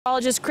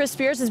Meteorologist Chris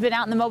Spears has been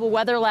out in the mobile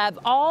weather lab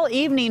all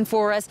evening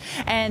for us.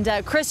 And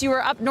Chris, you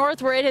were up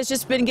north where it has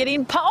just been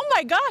getting, oh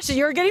my gosh,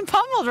 you're getting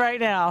pummeled right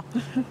now.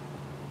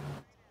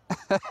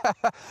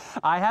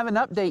 I have an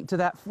update to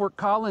that Fort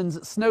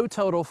Collins snow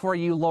total for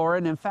you,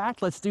 Lauren. In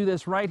fact, let's do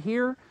this right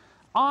here.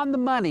 On the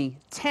money,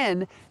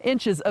 10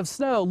 inches of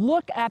snow.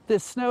 Look at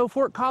this snow.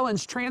 Fort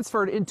Collins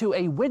transferred into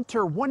a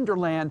winter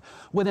wonderland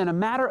within a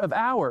matter of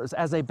hours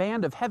as a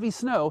band of heavy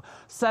snow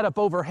set up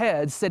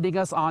overhead, sending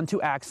us on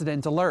to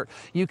accident alert.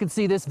 You can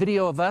see this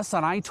video of us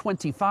on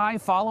I-25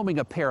 following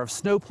a pair of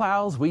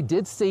snowplows. We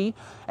did see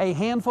a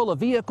handful of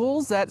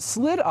vehicles that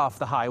slid off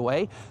the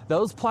highway.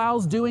 Those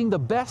plows doing the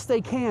best they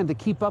can to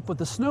keep up with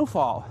the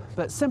snowfall,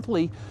 but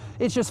simply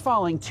it's just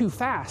falling too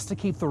fast to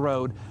keep the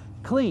road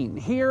clean.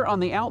 Here on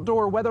the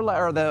outdoor weather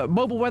lab, or the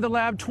mobile weather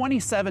lab,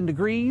 27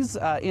 degrees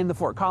in the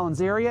Fort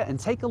Collins area. And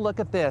take a look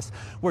at this.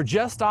 We're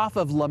just off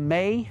of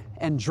LeMay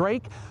and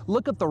Drake.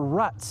 Look at the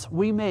ruts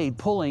we made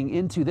pulling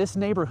into this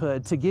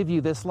neighborhood to give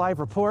you this live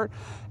report.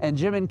 And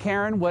Jim and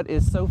Karen, what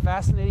is so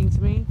fascinating to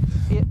me,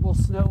 it will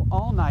snow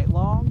all night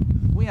long.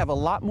 We have a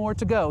lot more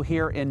to go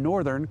here in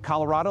northern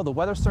Colorado. The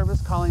Weather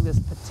Service calling this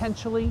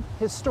potentially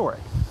historic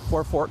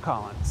for Fort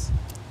Collins.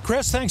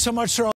 Chris, thanks so much, sir.